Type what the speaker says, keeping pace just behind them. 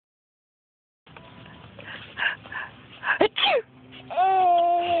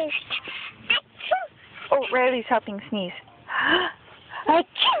Riley's helping sneeze. Achoo!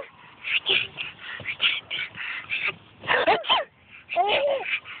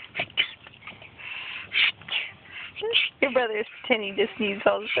 Your brother is pretending to sneeze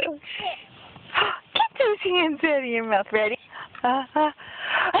also. Get those hands out of your mouth. Ready? Achoo!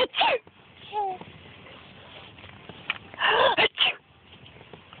 Achoo!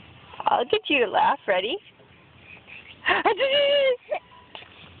 I'll get you to laugh. Ready?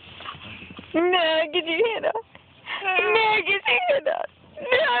 No, get your hand up. No, get your hand up.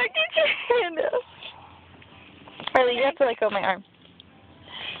 No, get your hand up. Riley, you have to let go of my arm.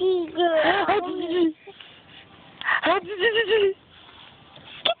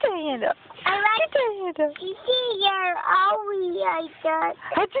 Get that hand up. I like Get that hand up. you see you're always like that.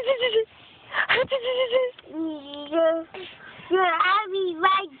 You're always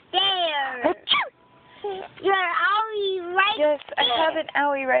right there. You're always right Yes, I there. have an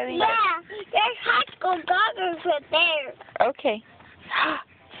owie, Riley. Yeah, there's high school goggles right there. Okay.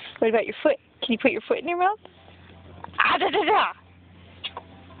 What about your foot? Can you put your foot in your mouth? Ah, da, da, da.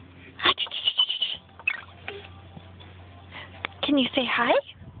 Can you say hi?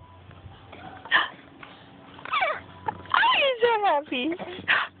 Oh, you're so happy.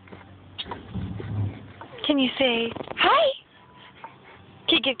 Can you say hi?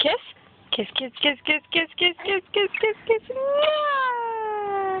 Can you give a kiss? Kiss, kiss, kiss, kiss, kiss, kiss, kiss, kiss, kiss, kiss. No!